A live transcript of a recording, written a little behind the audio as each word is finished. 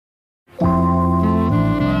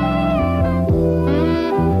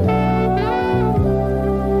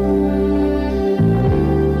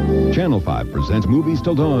presents Movies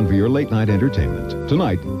Till Dawn for your late-night entertainment.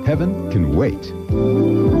 Tonight, Heaven Can Wait.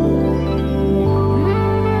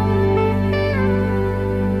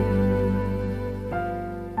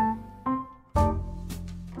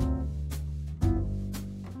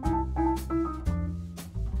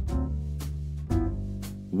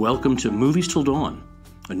 Welcome to Movies Till Dawn,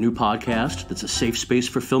 a new podcast that's a safe space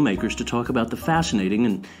for filmmakers to talk about the fascinating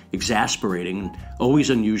and exasperating and always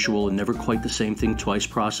unusual and never quite the same thing twice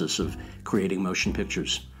process of creating motion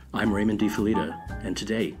pictures. I'm Raymond D. and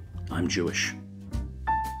today I'm Jewish.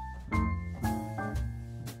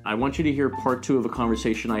 I want you to hear part 2 of a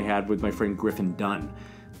conversation I had with my friend Griffin Dunne.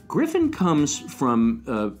 Griffin comes from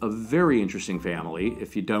a very interesting family.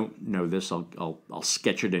 If you don't know this, I'll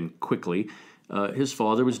sketch it in quickly. His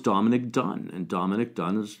father was Dominic Dunne, and Dominic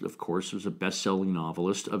Dunne, of course, was a best-selling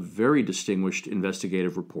novelist, a very distinguished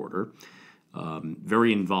investigative reporter,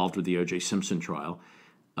 very involved with the O.J. Simpson trial.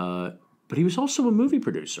 But he was also a movie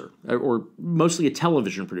producer, or mostly a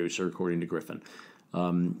television producer, according to Griffin.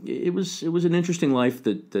 It was an interesting life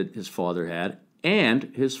that his father had,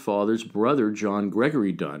 and his father's brother, John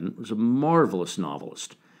Gregory Dunne, was a marvelous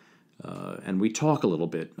novelist. And we talk a little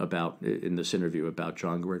bit in this interview about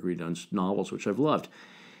John Gregory Dunne's novels, which I've loved.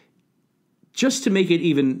 Just to make it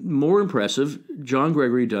even more impressive, John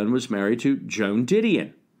Gregory Dunne was married to Joan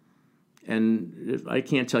Didion. And I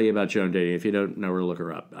can't tell you about Joan Didion. If you don't know her, look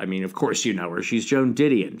her up. I mean, of course you know her. She's Joan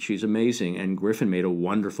Didion. She's amazing. And Griffin made a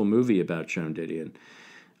wonderful movie about Joan Didion,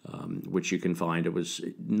 which you can find. It was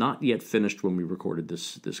not yet finished when we recorded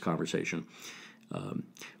this conversation.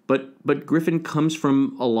 But Griffin comes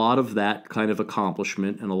from a lot of that kind of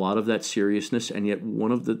accomplishment and a lot of that seriousness, and yet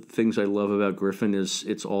one of the things I love about Griffin is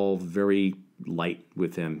it's all very light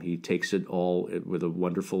with him. He takes it all with a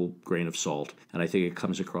wonderful grain of salt, and I think it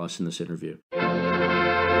comes across in this interview.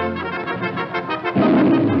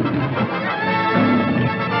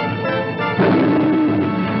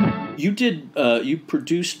 You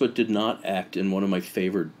produced but did not act in one of my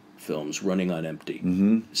favorite films, Running on Empty.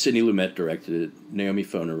 Mm-hmm. Sidney Lumet directed it. Naomi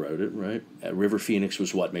Foner wrote it, right? River Phoenix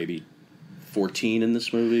was what, maybe 14 in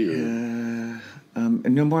this movie? Or?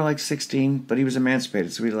 No, more like 16, but he was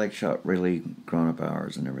emancipated, so we shot really grown-up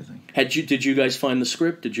hours and everything. Did you guys find the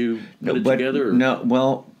script? Did you put it together? Or? No,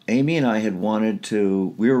 well, Amy and I had wanted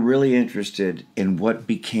to. We were really interested in what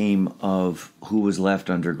became of who was left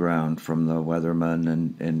underground from the Weathermen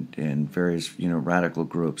and various radical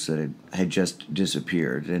groups that had just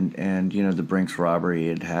disappeared, and the Brinks robbery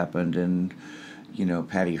had happened, and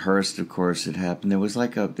Patty Hearst, of course, had happened. There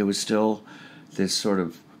was still this sort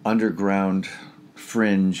of underground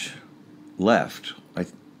fringe left. I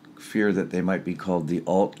fear that they might be called the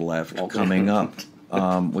alt-left coming up,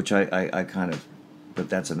 which I kind of. But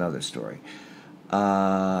that's another story.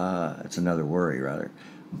 It's another worry, rather.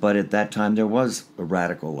 But at that time, there was a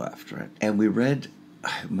radical left, right? And we read,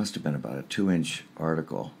 it must have been about a 2-inch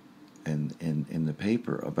article in the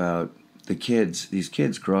paper about these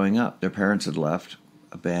kids growing up. Their parents had left,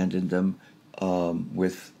 abandoned them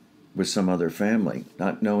with some other family,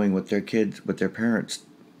 not knowing what their parents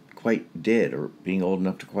quite did, or being old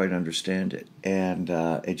enough to quite understand it. And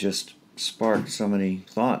it just sparked so many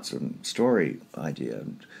thoughts and story idea,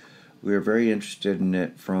 and we were very interested in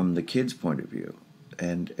it from the kids' point of view,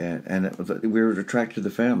 and we were attracted to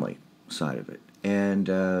the family side of it, and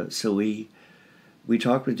so we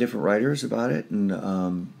talked with different writers about it,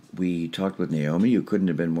 and we talked with Naomi, who couldn't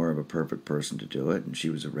have been more of a perfect person to do it, and she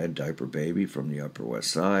was a red diaper baby from the Upper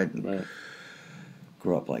West Side, and right.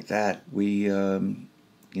 Grew up like that. We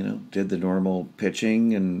did the normal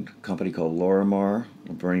pitching, and a company called Lorimar,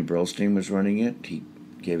 Bernie Brillstein was running it. He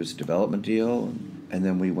gave us a development deal, and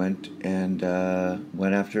then we went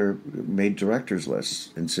made director's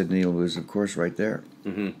lists, and Sidney was, of course, right there.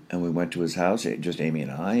 Mm-hmm. And we went to his house, just Amy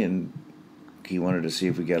and I, and he wanted to see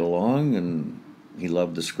if we get along, and he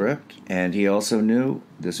loved the script. And he also knew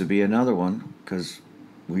this would be another one, because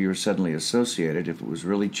we were suddenly associated. If it was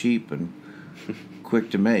really cheap and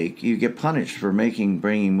quick to make, you get punished for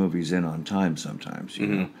bringing movies in on time sometimes. You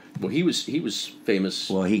know? Well, he was famous.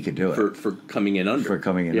 Well, he could do it for coming in under.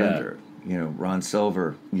 Under. Ron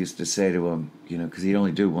Silver used to say to him, because he'd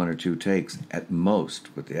only do 1 or 2 takes at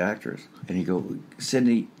most with the actors, and he'd go,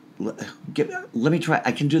 "Sidney, let me try.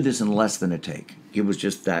 I can do this in less than a take." He was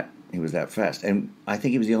that fast, and I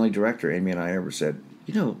think he was the only director Amy and I ever said,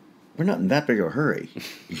 we're not in that big of a hurry.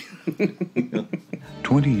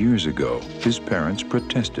 20 years ago, his parents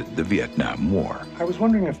protested the Vietnam War. I was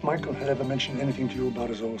wondering if Michael had ever mentioned anything to you about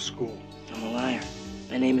his old school. I'm a liar.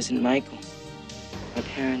 My name isn't Michael. My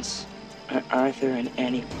parents are Arthur and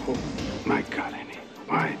Annie Pope. My God, Annie,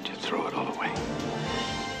 why did you throw it all away?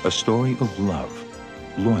 A story of love,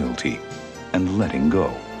 loyalty, and letting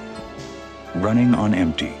go. Running on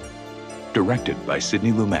Empty. Directed by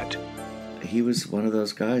Sidney Lumet. He was one of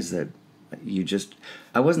those guys that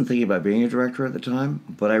I wasn't thinking about being a director at the time,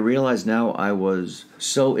 but I realize now I was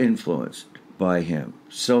so influenced by him.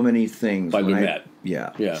 So many things. By Lumet.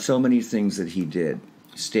 Yeah. So many things that he did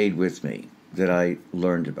stayed with me that I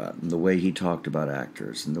learned about. And the way he talked about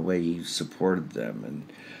actors and the way he supported them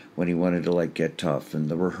and when he wanted to get tough, and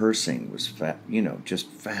the rehearsing was just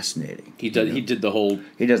fascinating. He did the whole.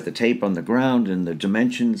 He does the tape on the ground and the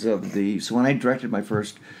dimensions of the. So when I directed my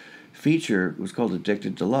first feature, it was called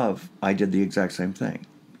Addicted to Love. I did the exact same thing.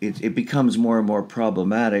 It becomes more and more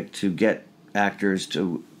problematic to get actors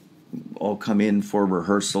to all come in for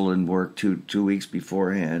rehearsal and work two weeks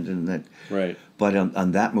beforehand, and that. Right. But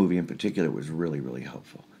on that movie in particular, it was really, really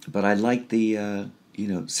helpful. But I liked the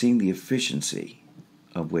seeing the efficiency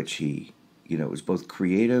of which he, was both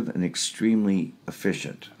creative and extremely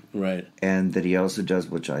efficient. Right. And that he also does,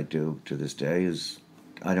 which I do to this day, is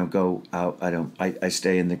I don't go out, I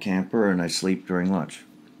stay in the camper and I sleep during lunch.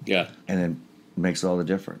 Yeah. And it makes all the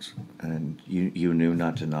difference. And you knew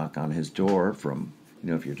not to knock on his door from,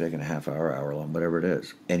 if you're taking a half hour, hour long, whatever it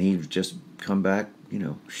is. And he'd just come back,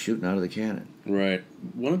 shooting out of the cannon. Right.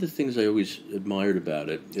 One of the things I always admired about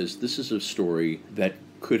it is this is a story that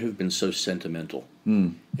could have been so sentimental.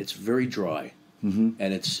 It's very dry, and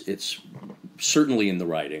it's certainly in the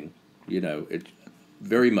writing, it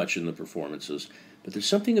very much in the performances. But there's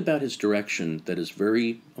something about his direction that is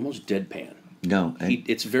very almost deadpan. No,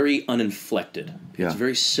 it's very uninflected. Yeah. It's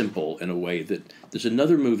very simple in a way that there's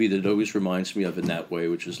another movie that always reminds me of in that way,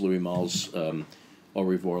 which is Louis Malle's Au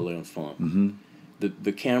revoir, l'enfant. Mm-hmm.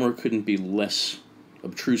 The camera couldn't be less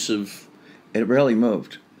obtrusive. It rarely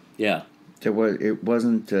moved. Yeah. It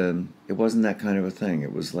wasn't that kind of a thing.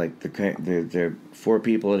 It was like the four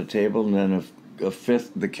people at a table, and then a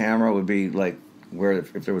fifth. The camera would be where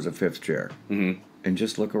if there was a fifth chair, and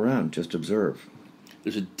just look around, just observe.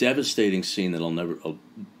 There's a devastating scene that I'll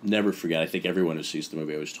never forget. I think everyone who sees the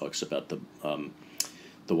movie always talks about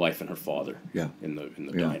the wife and her father. Yeah. In the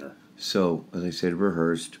diner. So as I said,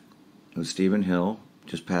 rehearsed. It was Stephen Hill,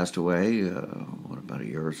 just passed away. About a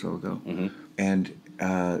year or so ago, and.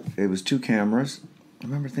 It was two cameras. I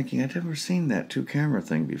remember thinking I'd never seen that two-camera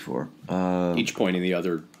thing before. Each pointing the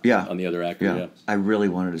other on the other actor. Yeah. I really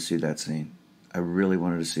wanted to see that scene. I really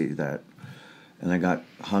wanted to see that. And I got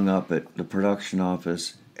hung up at the production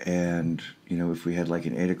office, and, if we had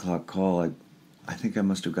an 8 o'clock call, I think I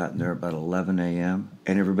must have gotten there about 11 a.m.,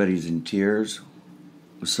 and everybody's in tears.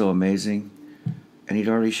 It was so amazing. And he'd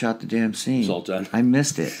already shot the damn scene. It was all done. I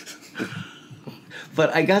missed it.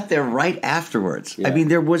 But I got there right afterwards. Yeah. I mean,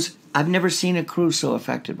 I've never seen a crew so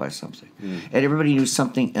affected by something. And everybody knew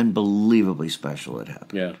something unbelievably special had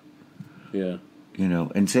happened. Yeah.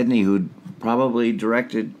 And Sidney, who'd probably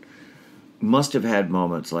directed, must have had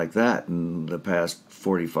moments like that in the past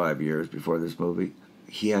 45 years before this movie.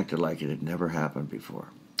 He acted like it had never happened before.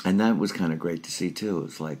 And that was kind of great to see, too.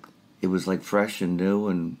 It was fresh and new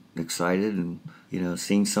and excited, and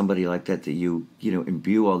seeing somebody like that you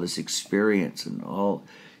imbue all this experience and all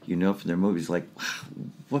from their movies,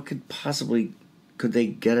 what could they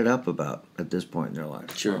get it up about at this point in their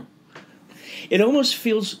life? Sure. It almost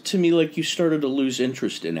feels to me like you started to lose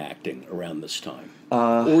interest in acting around this time,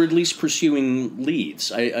 or at least pursuing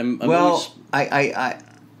leads. I'd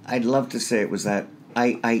love to say it was that.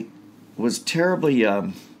 I was terribly.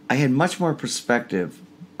 I had much more perspective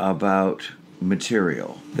about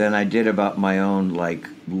material than I did about my own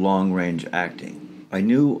long-range acting. I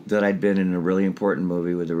knew that I'd been in a really important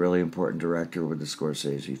movie with a really important director with the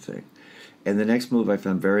Scorsese thing. And the next move I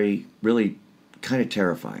found really kind of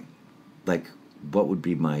terrifying. What would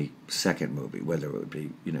be my second movie? Whether it would be,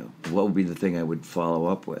 what would be the thing I would follow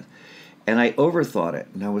up with? And I overthought it,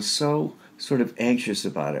 and I was so sort of anxious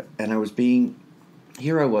about it. And I was being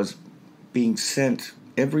sent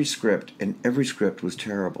every script, and every script was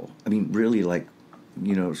terrible. I mean, really,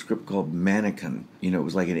 a script called Mannequin. It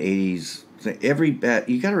was like an 80s thing.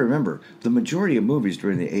 You got to remember, the majority of movies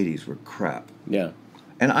during the 80s were crap. Yeah.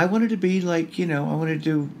 And I wanted to be I wanted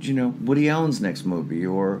to do, Woody Allen's next movie,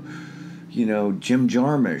 or, Jim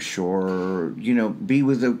Jarmusch, or, be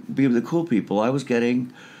with the cool people. I was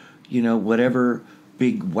getting, whatever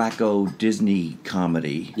big wacko Disney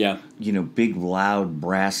comedy. Yeah. Big, loud,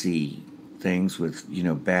 brassy things with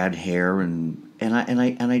bad hair, and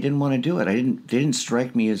I didn't want to do it. They didn't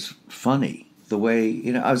strike me as funny the way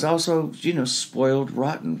I was also spoiled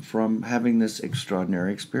rotten from having this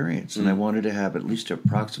extraordinary experience, and I wanted to have at least an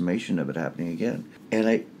approximation of it happening again. And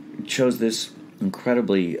I chose this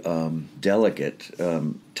incredibly delicate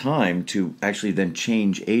time to actually then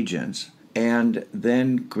change agents and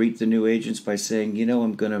then greet the new agents by saying,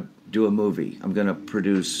 I'm going to do a movie. I'm going to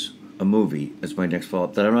produce a movie as my next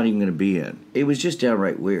follow-up that I'm not even going to be in. It was just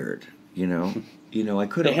downright weird, I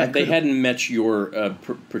could have... They hadn't met your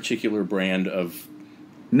particular brand of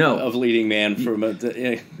leading man from a...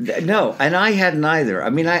 No, and I hadn't either. I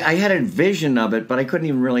mean, I had a vision of it, but I couldn't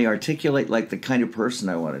even really articulate like the kind of person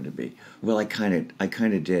I wanted to be. Well, I kind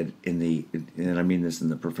of did and I mean this in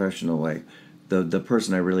the professional way. The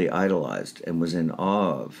person I really idolized and was in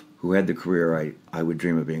awe of, who had the career I would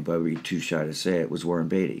dream of being, but I would be too shy to say it, was Warren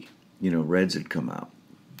Beatty. Reds had come out.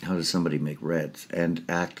 How does somebody make Reds and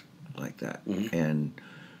act like that and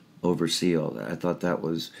oversee all that? I thought that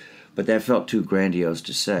was... But that felt too grandiose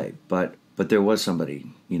to say. But there was somebody,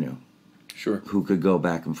 sure, who could go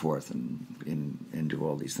back and forth and do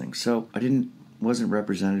all these things. So I wasn't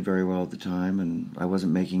represented very well at the time, and I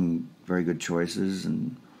wasn't making very good choices,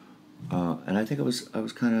 and I think I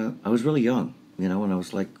was really young, when I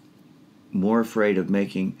was like more afraid of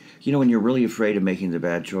making, when you're really afraid of making the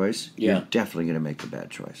bad choice, you're definitely going to make the bad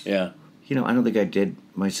choice. Yeah. I don't think I did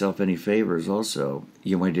myself any favors also.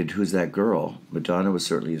 I did Who's That Girl? Madonna was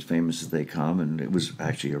certainly as famous as they come, and it was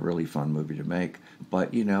actually a really fun movie to make.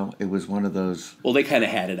 But, it was one of those... Well, they kind of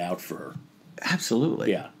had it out for her. Absolutely.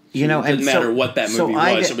 Yeah. So it didn't matter what that movie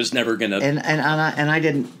was, it was never going to... And I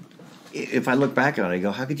didn't... If I look back on it, I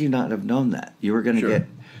go, how could you not have known that? You were going to get...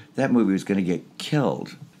 That movie was going to get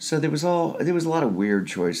killed. So there was a lot of weird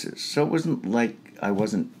choices. So it wasn't like I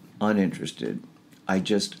wasn't uninterested.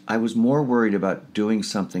 I was more worried about doing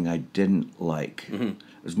something I didn't like. Mm-hmm.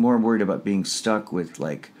 I was more worried about being stuck with,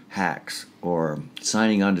 like, hacks or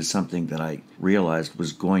signing on to something that I realized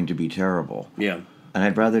was going to be terrible. Yeah. And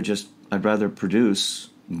I'd rather produce,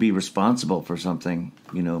 be responsible for something,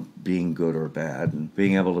 being good or bad, and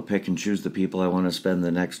being able to pick and choose the people I want to spend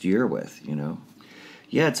the next year with,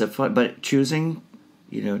 Yeah, it's but choosing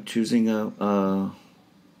a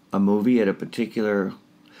movie at a particular...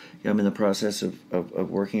 I'm in the process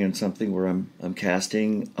of working on something where I'm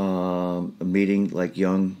casting, meeting like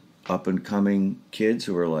young up and coming kids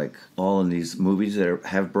who are like all in these movies that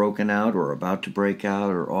have broken out or are about to break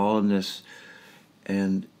out or all in this,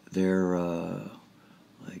 and they're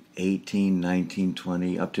like 18, 19,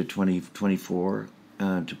 20, up to 20, 24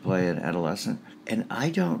 to play an adolescent, and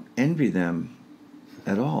I don't envy them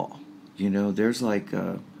at all. There's like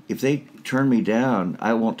if they turn me down,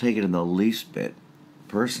 I won't take it in the least bit.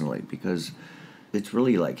 Personally, because it's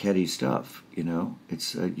really like heady stuff,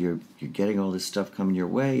 it's you're getting all this stuff coming your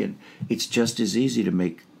way, and it's just as easy to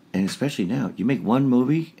make, and especially now, you make one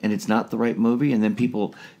movie and it's not the right movie, and then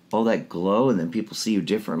people, all that glow, and then people see you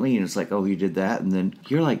differently, and it's like, oh, you did that, and then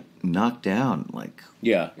you're like knocked down, like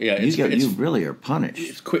you really are punished.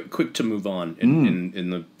 It's quick to move on in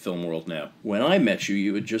the film world now. When I met you,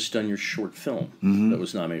 you had just done your short film that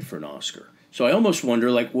was nominated for an Oscar. So I almost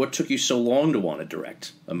wonder, like, what took you so long to want to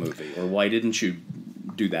direct a movie, or why didn't you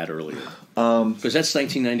do that earlier? Because that's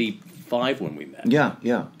 1995 when we met.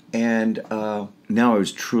 Yeah. And now I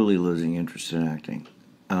was truly losing interest in acting,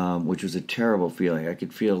 which was a terrible feeling. I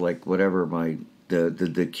could feel like whatever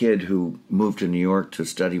the kid who moved to New York to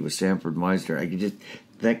study with Sanford Meisner,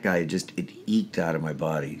 it eked out of my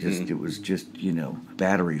body. It was just,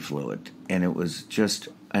 battery fluid. And it was just...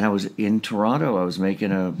 And I was in Toronto. I was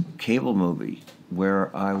making a cable movie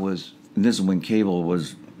where and this is when cable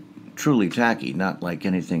was truly tacky, not like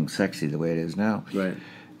anything sexy the way it is now. Right.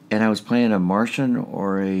 And I was playing a Martian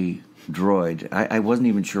or a droid. I wasn't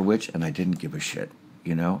even sure which, and I didn't give a shit,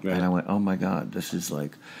 Right. And I went, oh my God, this is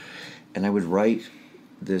like... And I would write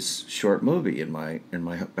this short movie in my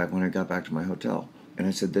back when I got back to my hotel. And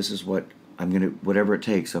I said, this is what whatever it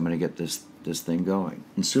takes, I'm going to get this thing going.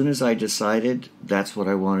 As soon as I decided that's what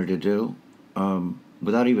I wanted to do,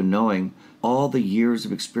 without even knowing all the years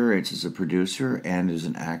of experience as a producer and as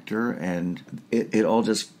an actor, and it all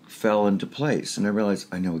just fell into place. And I realized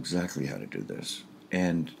I know exactly how to do this.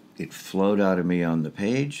 And it flowed out of me on the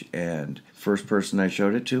page, and first person I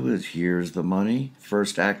showed it to is, here's the money.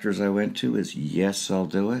 First actors I went to is, yes, I'll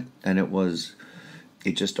do it. And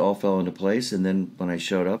it just all fell into place. And then when I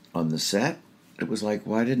showed up on the set, it was like,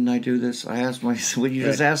 why didn't I do this? I asked what you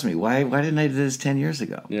just asked me. Why didn't I do this 10 years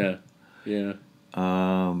ago? Yeah.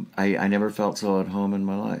 I never felt so at home in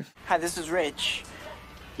my life. Hi, this is Rich.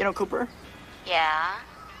 You know Cooper? Yeah?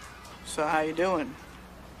 So how you doing?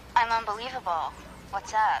 I'm unbelievable.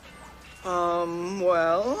 What's up?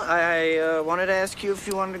 Well, I wanted to ask you if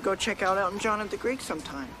you wanted to go check out Elton John at the Greek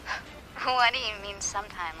sometime. What do you mean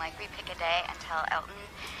sometime? Like we pick a day and tell Elton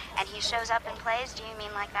and he shows up and plays? Do you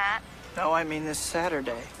mean like that? No, I mean this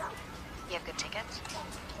Saturday. You have good tickets?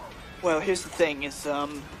 Well, here's the thing, is,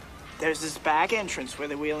 there's this back entrance where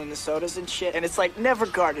they wheel in the sodas and shit, and it's, like, never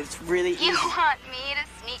guarded. It's really easy. You want me to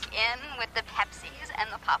sneak in with the Pepsis and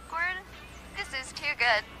the popcorn? This is too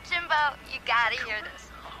good. Jimbo, you gotta hear this.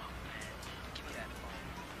 Give me that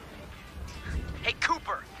phone. Hey,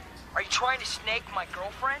 Cooper, are you trying to snake my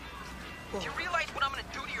girlfriend? Do you realize what I'm gonna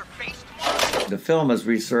do to your face tomorrow? The film has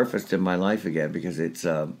resurfaced in my life again because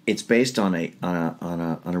it's based on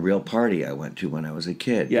a real party I went to when I was a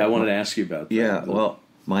kid. Yeah, I wanted to ask you about that. Yeah, well,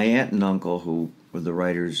 my aunt and uncle, who were the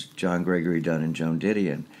writers John Gregory Dunne and Joan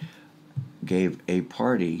Didion, gave a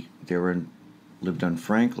party. They lived on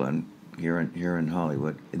Franklin here in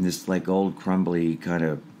Hollywood in this like old crumbly kind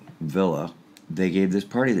of villa. They gave this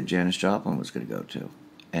party that Janis Joplin was going to go to.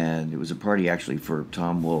 And it was a party actually for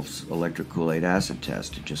Tom Wolfe's Electric Kool-Aid Acid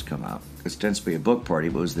Test had just come out. Ostensibly a book party,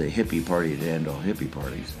 but it was the hippie party to end all hippie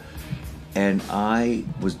parties. And I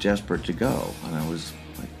was desperate to go, and I was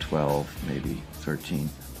like 12, maybe 13.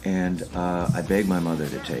 And I begged my mother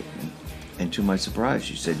to take me. And to my surprise,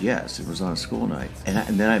 she said yes. It was on a school night.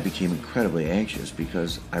 And then I became incredibly anxious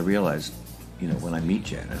because I realized, when I meet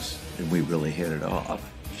Janis, and we really hit it off,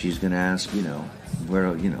 she's going to ask,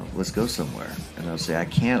 where, let's go somewhere. And I'll say, I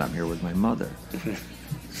can't, I'm here with my mother.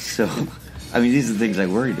 So, these are the things I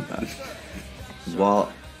worried about.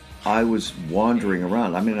 While I was wandering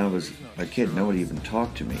around, I was a kid, nobody even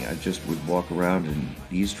talked to me. I just would walk around and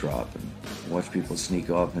eavesdrop and watch people sneak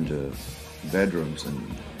off into bedrooms and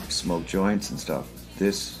smoke joints and stuff.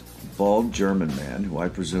 This bald German man, who I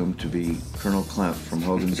presumed to be Colonel Klemp from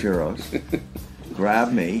Hogan's Heroes,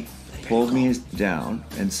 grabbed me, pulled me down,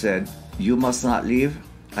 and said, "You must not leave.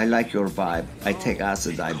 I like your vibe. I take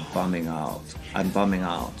acid. I'm bumming out.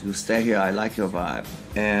 You stay here. I like your vibe."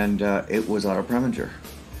 And it was Otto Preminger.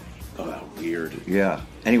 Oh, how weird. Yeah.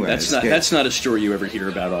 Anyway, that's not a story you ever hear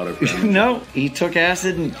about Otto Preminger. No, he took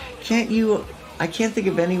acid, and I can't think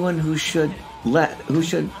of anyone who should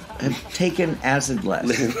have taken acid less.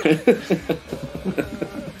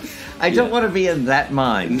 I don't want to be in that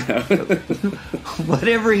mind. No.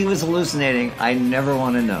 Whatever he was hallucinating, I never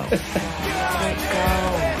want to know.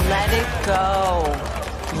 Let it go.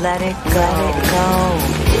 Let it go.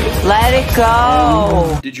 Let it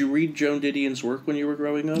go. Did you read Joan Didion's work when you were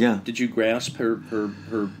growing up? Yeah. Did you grasp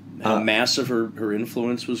how massive her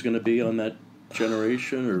influence was going to be on that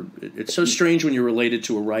generation? Or it's so strange when you're related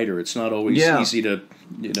to a writer. It's not always easy to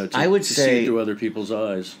I would say, see it through other people's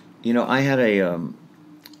eyes. I had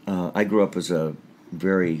I grew up as a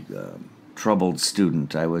very troubled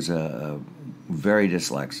student. I was very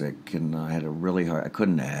dyslexic, and I had I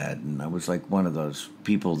couldn't add, and I was like one of those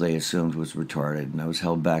people they assumed was retarded, and I was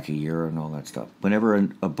held back a year and all that stuff. Whenever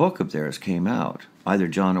a book of theirs came out, either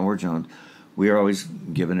John or Joan, we were always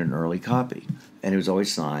given an early copy, and it was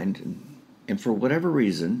always signed, and for whatever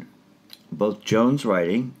reason, both Joan's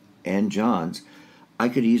writing and John's, I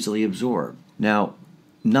could easily absorb. Now,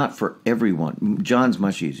 not for everyone. John's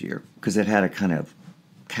much easier, because it had a kind of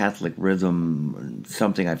Catholic rhythm,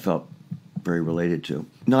 something I felt very related to.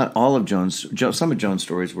 Not all of some of Joan's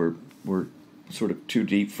stories were sort of too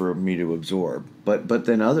deep for me to absorb. But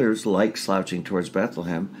then others, like Slouching Towards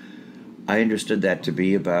Bethlehem, I understood that to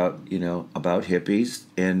be about hippies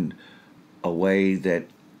in a way that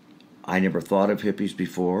I never thought of hippies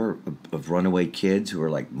before, of runaway kids who were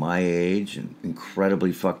like my age and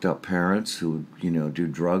incredibly fucked up parents who would, do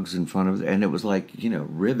drugs in front of them. And it was like,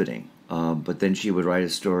 riveting. But then she would write a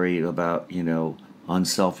story about, on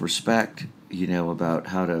self-respect, about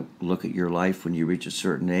how to look at your life when you reach a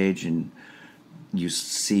certain age and you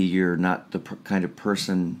see you're not the kind of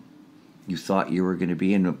person you thought you were going to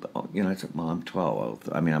be. And, I said, well, I'm 12.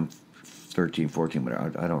 I'm 13, 14, but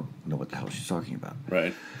I don't know what the hell she's talking about.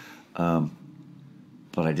 Right.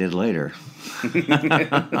 But I did later.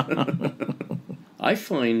 I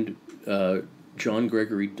find John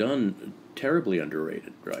Gregory Dunne terribly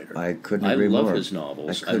underrated writer. I couldn't agree more. I love his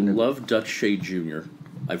novels. I love Dutch Shade Jr.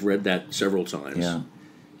 I've read that several times. Yeah.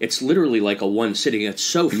 It's literally like a one sitting. It's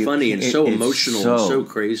so funny and so emotional and so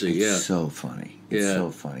crazy. It's so funny. It's so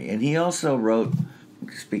funny. And he also wrote,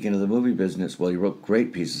 speaking of the movie business, he wrote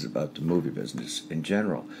great pieces about the movie business in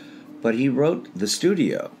general. But he wrote The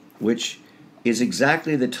Studio, which is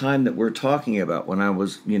exactly the time that we're talking about when I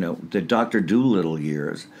was, the Dr. Dolittle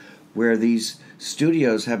years, where these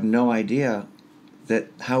studios have no idea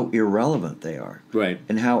how irrelevant they are. Right.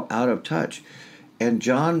 And how out of touch. And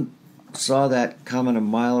John saw that coming a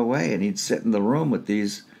mile away, and he'd sit in the room with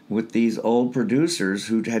these with these old producers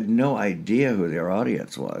who had no idea who their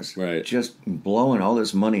audience was. Right. Just blowing all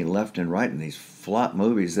this money left and right in these flop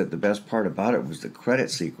movies that the best part about it was the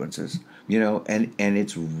credit sequences, and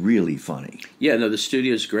it's really funny. Yeah, no, the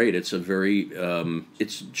studio's great. It's a very,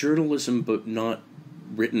 it's journalism, but not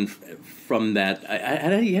written from that. How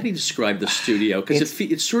do you describe the studio? Because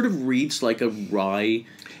it sort of reads like a wry...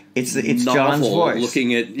 It's John's voice.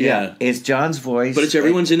 Looking at it's John's voice, but it's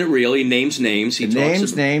everyone's in it real. He names names. He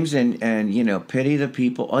talks names, and pity the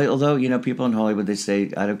people. Although people in Hollywood, they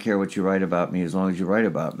say, I don't care what you write about me as long as you write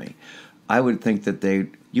about me. I would think that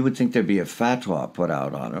you would think there'd be a fatwa put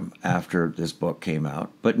out on him after this book came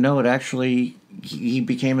out, but no, it actually he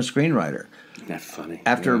became a screenwriter. Isn't that funny?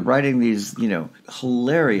 After writing these,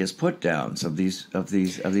 hilarious put downs of these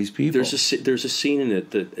people. There's a scene in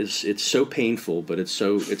it that it's so painful, but it's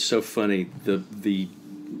so funny. The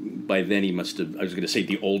by then he must have, I was going to say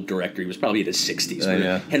the old director, he was probably in his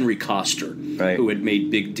 60s. Henry Koster, right, who had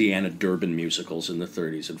made big Deanna Durbin musicals in the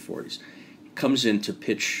 30s and 40s, comes in to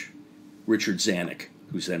pitch Richard Zanuck,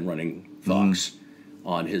 who's then running Fox,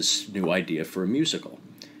 on his new idea for a musical.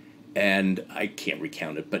 And I can't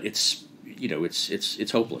recount it, but it's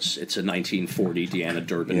hopeless. It's a 1940 Deanna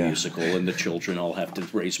Durbin musical, and the children all have to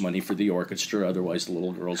raise money for the orchestra, otherwise the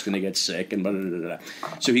little girl's going to get sick, and blah, blah, blah,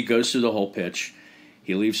 blah. So he goes through the whole pitch,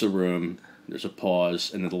 he leaves the room, there's a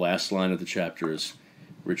pause, and then the last line of the chapter is,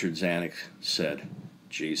 Richard Zanuck said,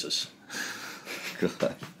 Jesus.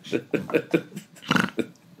 God.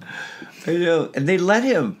 I know, and they let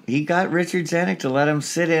him. He got Richard Zanuck to let him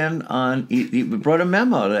sit in on. He brought a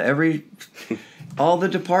memo to all the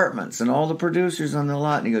departments and all the producers on the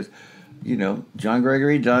lot, and he goes, John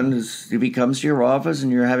Gregory Dunne if he comes to your office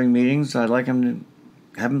and you're having meetings, I'd like him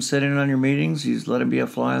to have him sit in on your meetings. He's let him be a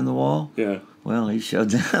fly on the wall. Yeah. Well, he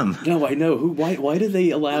showed them. No, I know. Why did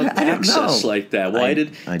they allow access like that?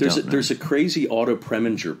 There's a crazy Otto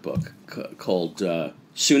Preminger book called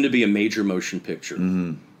Soon to Be a Major Motion Picture.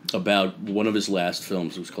 Mm-hmm. About one of his last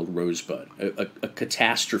films. It was called Rosebud, a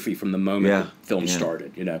catastrophe from the moment the film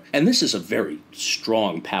started, And this is a very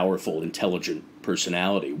strong, powerful, intelligent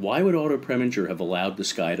personality. Why would Otto Preminger have allowed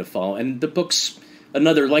this guy to follow? And the book's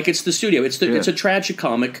another, like it's the studio. It's a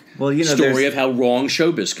tragicomic story of how wrong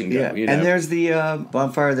showbiz can go. Yeah. And there's the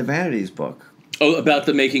Bonfire of the Vanities book. Oh, about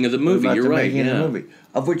the making of the movie. You're right. Making of the movie,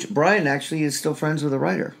 of which Brian actually is still friends with the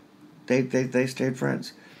writer. They stayed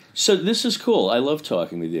friends. So this is cool. I love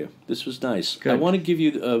talking with you. This was nice. Good. I want to give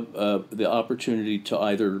you the opportunity to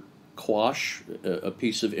either quash a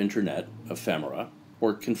piece of internet ephemera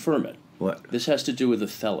or confirm it. What? This has to do with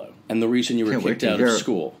Othello and the reason you were kicked out of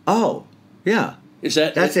school. Oh, yeah.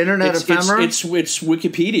 That's internet ephemera? It's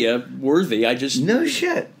Wikipedia worthy. No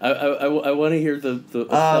shit. I want to hear the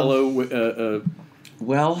Othello.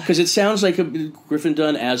 Well, because it sounds like a Griffin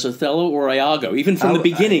Dunne as Othello or Iago, even from the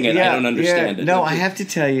beginning, and I don't understand it. No, I have to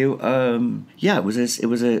tell you, it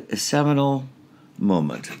was a seminal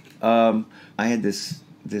moment. I had this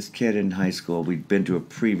kid in high school. We'd been to a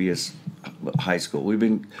previous high school. We've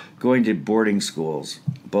been going to boarding schools,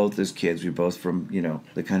 both as kids. We're both from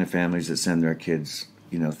the kind of families that send their kids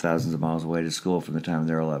thousands of miles away to school from the time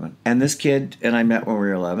they're 11. And this kid and I met when we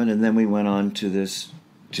were 11, and then we went on to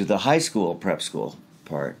the high school prep school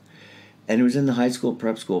part. And it was in the high school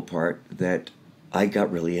prep school part that I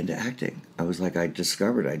got really into acting. I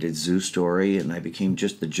did Zoo Story, and I became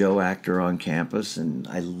just the Joe actor on campus, and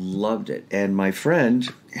I loved it. And my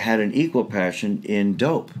friend had an equal passion in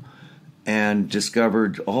dope and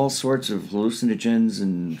discovered all sorts of hallucinogens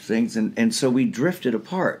and things. And so we drifted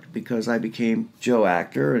apart because I became Joe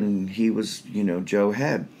actor and he was, Joe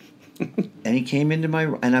head. And he came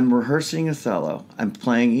into and I'm rehearsing Othello. I'm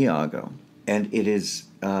playing Iago. And it is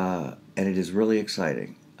really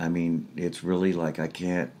exciting. I mean, it's really like I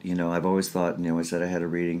can't, I've always thought, I said I had a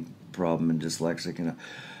reading problem and dyslexic, and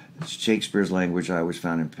Shakespeare's language I always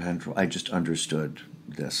found impenetrable. I just understood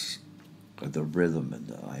this, the rhythm and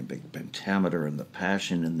the pentameter and the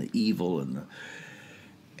passion and the evil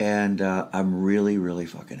and I'm really, really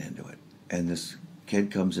fucking into it. And this kid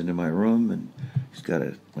comes into my room and he's got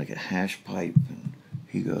a hash pipe, and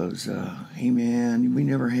he goes, hey man, we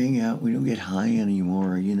never hang out, we don't get high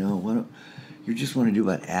anymore, you just want to do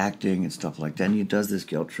about acting and stuff like that. And he does this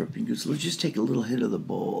guilt trip. He goes, let's just take a little hit of the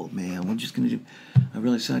bowl, man. We're just going to do... I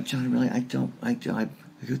really said, John, I go,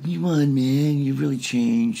 come on, man, you really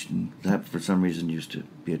changed. And that, for some reason, used to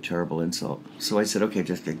be a terrible insult. So I said, okay,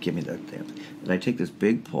 just give me that damn thing. And I take this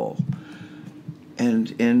big pull,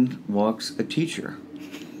 and in walks a teacher.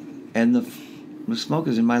 And the smoke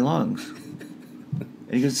is in my lungs.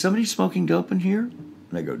 And he goes, somebody smoking dope in here?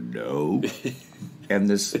 And I go, no. and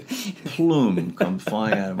this plume comes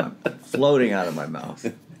floating out of my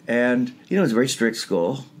mouth. And, it was a very strict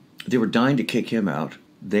school. They were dying to kick him out.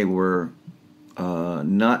 They were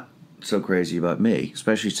not so crazy about me,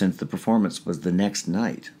 especially since the performance was the next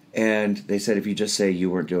night. And they said, if you just say you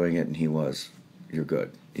weren't doing it and he was, you're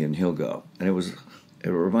good, and he'll go. And it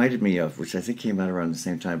reminded me of, which I think came out around the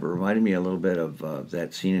same time, but it reminded me a little bit of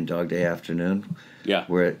that scene in Dog Day Afternoon. Yeah.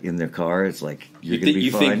 Where in their car, it's like, you're going to be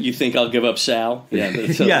fine. You think I'll give up Sal? Yeah,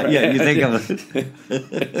 you think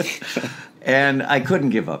And I couldn't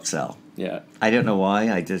give up Sal. Yeah. I don't know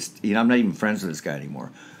why. I just, I'm not even friends with this guy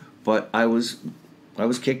anymore. But I was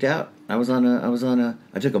kicked out. I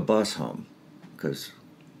took a bus home because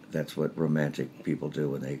that's what romantic people do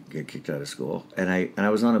when they get kicked out of school. And I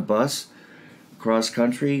was on a bus cross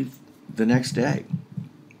country the next day.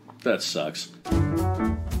 That sucks.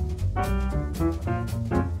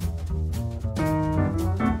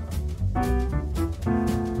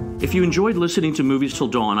 If you enjoyed listening to Movies Till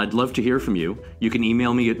Dawn, I'd love to hear from you. You can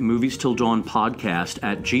email me at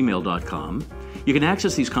moviestilldawnpodcast@gmail.com. You can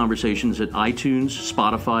access these conversations at iTunes,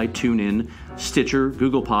 Spotify, TuneIn, Stitcher,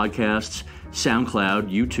 Google Podcasts, SoundCloud,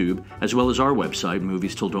 YouTube, as well as our website,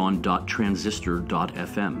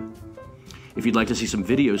 moviestilldawn.transistor.fm. If you'd like to see some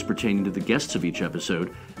videos pertaining to the guests of each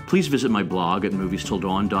episode, please visit my blog at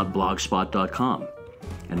moviestilldawn.blogspot.com.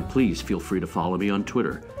 And please feel free to follow me on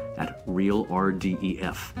Twitter at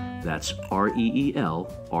ReelRDEF. That's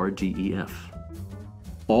ReelRDEF.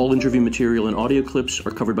 All interview material and audio clips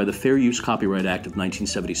are covered by the Fair Use Copyright Act of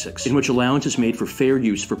 1976, in which allowance is made for fair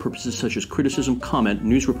use for purposes such as criticism, comment,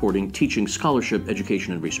 news reporting, teaching, scholarship,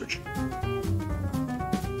 education, and research.